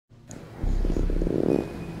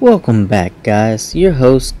Welcome back, guys. Your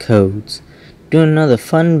host Codes, doing another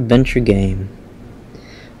fun venture game.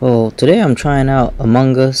 Well, today I'm trying out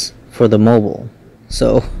Among Us for the mobile,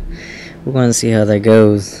 so we're going to see how that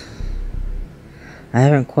goes. I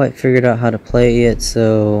haven't quite figured out how to play it yet,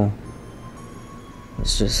 so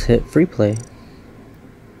let's just hit free play.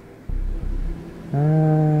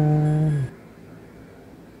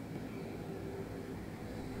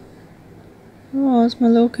 Oh, that's my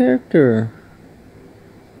little character.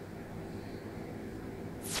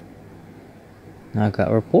 Now I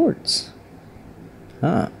got reports.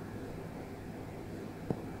 Huh.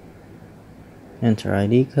 Enter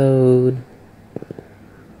ID code.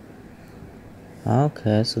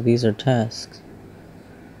 Okay, so these are tasks.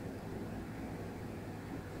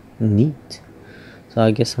 Neat. So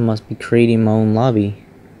I guess I must be creating my own lobby.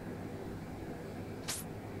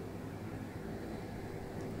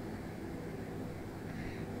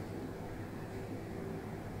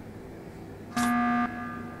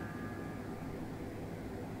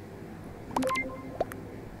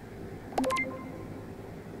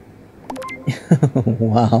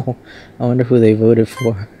 Wow, I wonder who they voted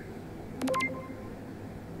for.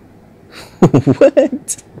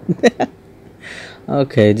 What?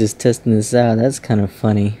 Okay, just testing this out. That's kind of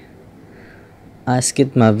funny. I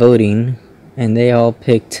skipped my voting and they all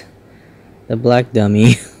picked the black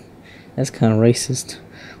dummy. That's kind of racist.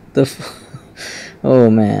 Oh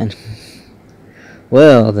man.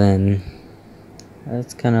 Well then,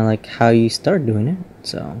 that's kind of like how you start doing it.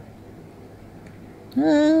 So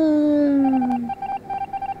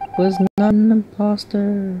was not an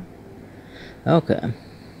imposter. Okay,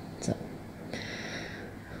 so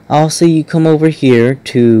also you come over here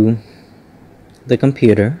to the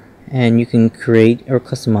computer and you can create or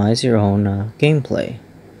customize your own gameplay.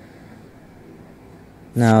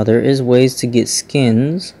 Now there is ways to get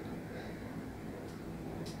skins,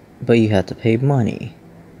 but you have to pay money,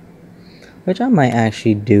 which I might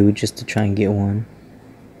actually do just to try and get one.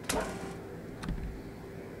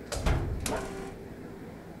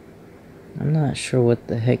 I'm not sure what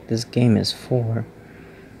the heck this game is for,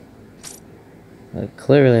 but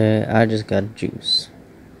clearly I just got juice.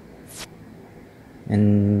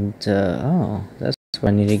 And oh, that's what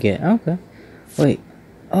I need to get. Okay, wait.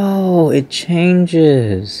 Oh, it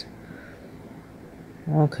changes.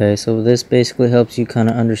 Okay, so this basically helps you kind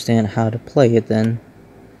of understand how to play it then.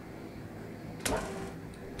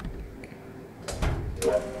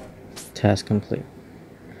 Task complete.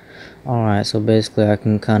 Alright, so basically I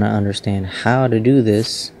can kind of understand how to do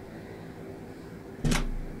this.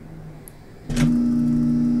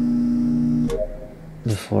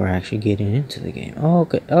 Before actually getting into the game. Oh,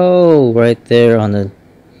 okay. Oh, right there on the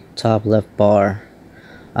top left bar,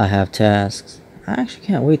 I have tasks. I actually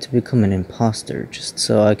can't wait to become an imposter just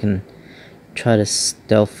so I can try to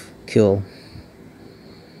stealth kill.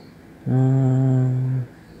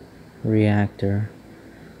 Reactor.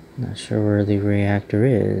 Not sure where the reactor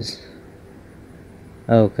is.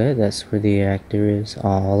 Okay, that's where the reactor is,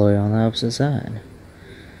 all the way on the opposite side.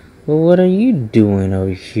 Well, what are you doing over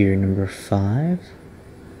here, number 5?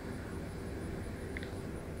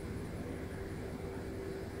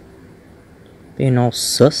 Being all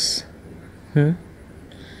sus?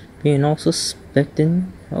 Being all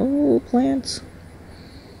suspecting? Oh, plants.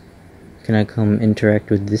 Can I come interact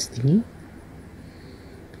with this thingy?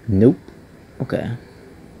 Nope. Okay.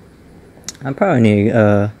 I probably need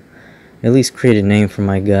at least create a name for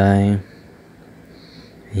my guy.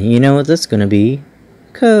 You know what that's gonna be?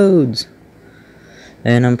 Codes.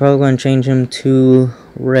 And I'm probably gonna change him to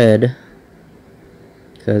red,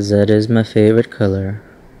 because that is my favorite color.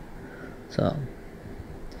 So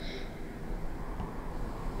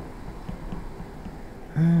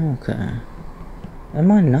okay.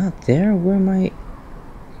 Am I not there? Where am I?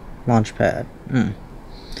 Launchpad.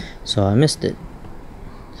 So I missed it.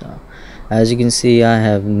 So as you can see, I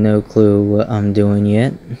have no clue what I'm doing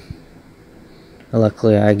yet.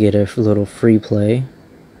 Luckily I get a little free play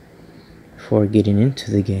before getting into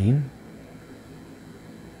the game.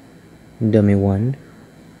 Dummy 1.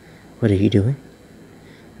 What are you doing?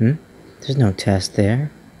 There's no test there.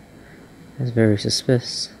 That's very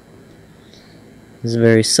suspicious. This is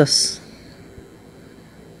very sus.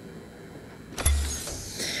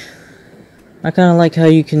 I kinda like how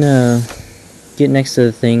you can get next to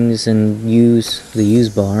the things and use the use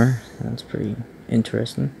bar. That's pretty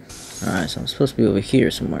interesting. Alright, so I'm supposed to be over here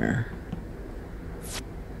somewhere.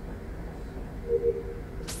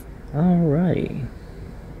 Alrighty.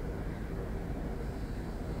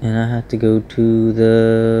 And I have to go to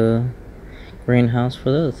the greenhouse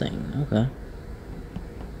for the other thing. Okay.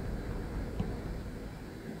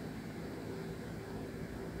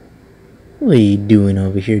 What are you doing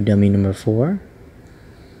over here, dummy number 4?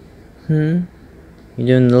 You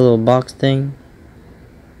doing the little box thing?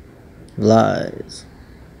 Lies.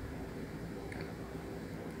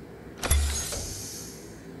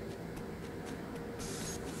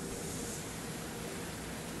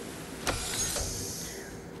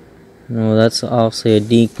 Well, that's obviously a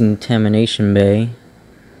decontamination bay.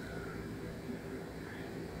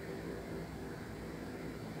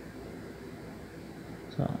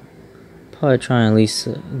 So, probably try and at least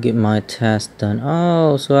get my task done.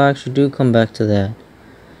 Oh, so I actually do come back to that.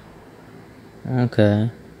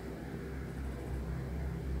 Okay.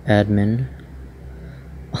 Admin.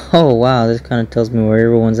 Oh, wow, this kind of tells me where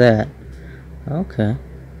everyone's at. Okay.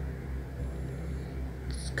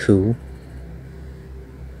 It's cool.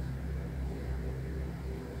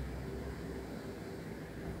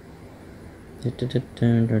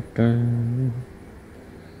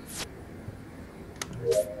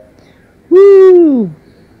 Woo!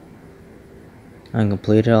 I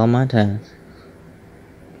completed all my tasks.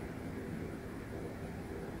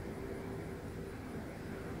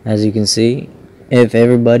 As you can see, if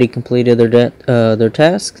everybody completed their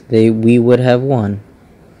tasks, we would have won.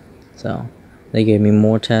 So they gave me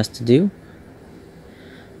more tasks to do.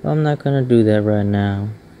 But I'm not gonna do that right now.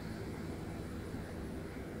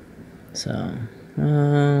 So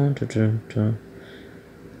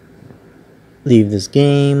leave this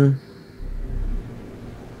game.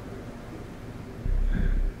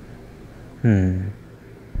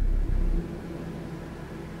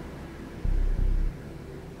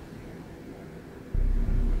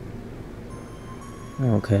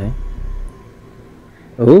 Okay.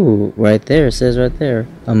 Oh, right there, it says right there,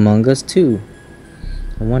 Among Us 2.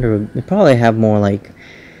 I wonder, they probably have more like,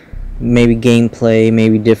 maybe gameplay,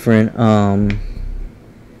 maybe different,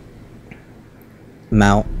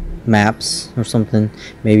 maps or something.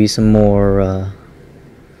 Maybe some more,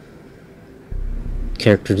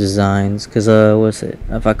 character designs. Because, what's it?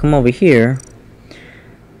 If I come over here,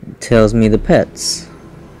 it tells me the pets.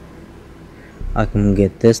 I can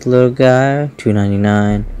get this little guy,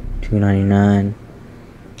 $2.99, $2.99.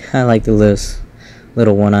 I like the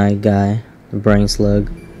little one-eyed guy, the brain slug.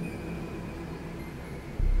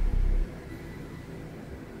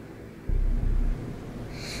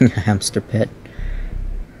 Hamster pet.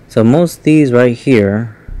 So most of these right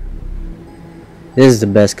here, this is the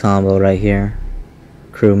best combo right here.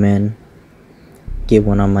 Crewman. Get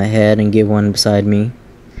one on my head and get one beside me.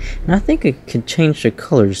 And I think it can change the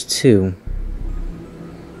colors too.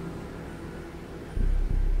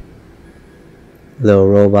 Little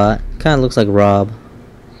robot. Kind of looks like Rob.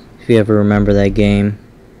 If you ever remember that game.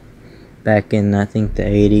 Back in, I think, the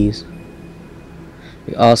 80s.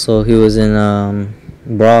 Also, he was in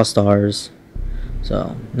Brawl Stars.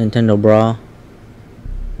 So, Nintendo Brawl.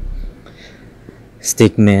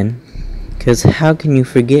 Stickman. Because how can you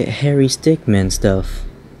forget Harry Stickmin stuff?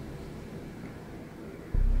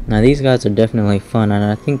 Now, these guys are definitely fun. And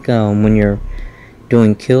I think when you're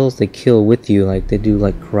doing kills, they kill with you. Like, they do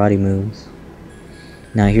like karate moves.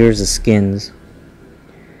 Now here's the skins,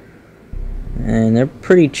 and they're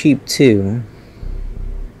pretty cheap too.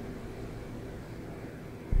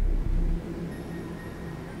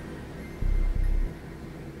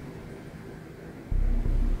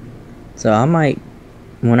 So I might,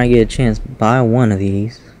 when I get a chance, buy one of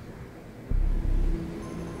these.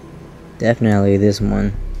 Definitely this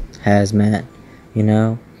one, hazmat, you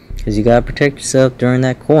know, because you gotta protect yourself during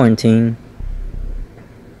that quarantine.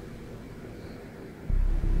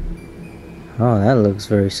 Oh, that looks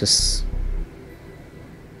very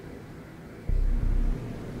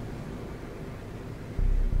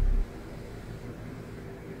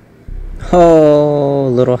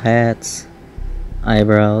Oh, little hats,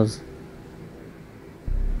 eyebrows.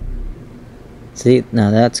 See,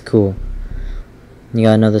 now that's cool. You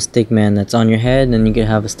got another stickman that's on your head, and you can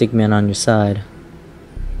have a stickman on your side.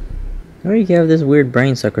 Or you can have this weird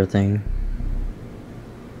brain sucker thing.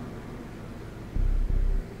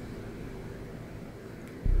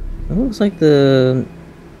 It looks like the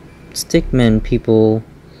Stickman people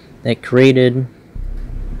that created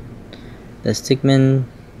the Stickman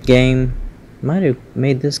game might have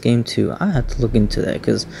made this game too. I have to look into that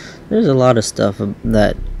because there's a lot of stuff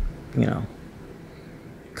that, you know,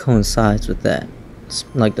 coincides with that. It's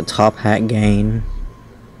like the Top Hat gang,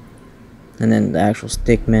 and then the actual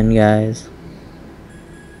Stickman guys.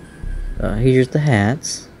 Here's the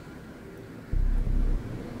hats.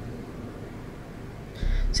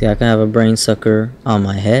 See, I can have a brain sucker on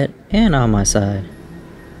my head and on my side.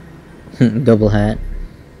 Double hat.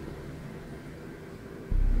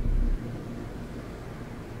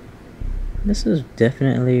 This is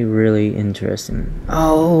definitely really interesting.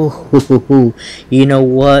 Oh, you know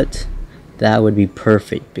what? That would be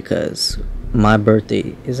perfect because my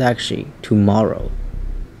birthday is actually tomorrow.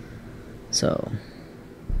 So,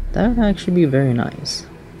 that would actually be very nice.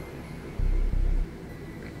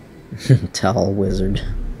 Towel wizard.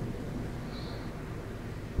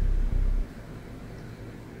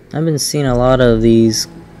 I've been seeing a lot of these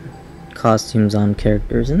costumes on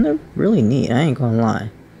characters and they're really neat, I ain't gonna lie.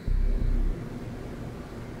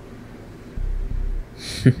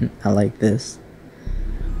 I like this.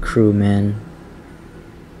 Crewman.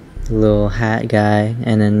 The little hat guy,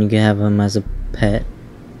 and then you can have him as a pet.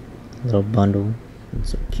 Little bundle.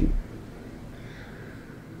 It's so cute.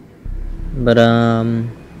 But I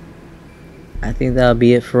think that'll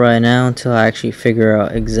be it for right now until I actually figure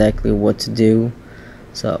out exactly what to do.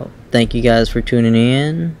 So thank you guys for tuning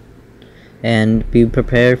in and be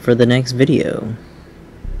prepared for the next video.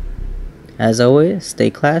 As always, stay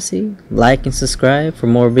classy, like and subscribe for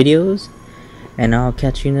more videos, and I'll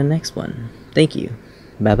catch you in the next one. Thank you.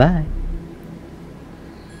 Bye bye.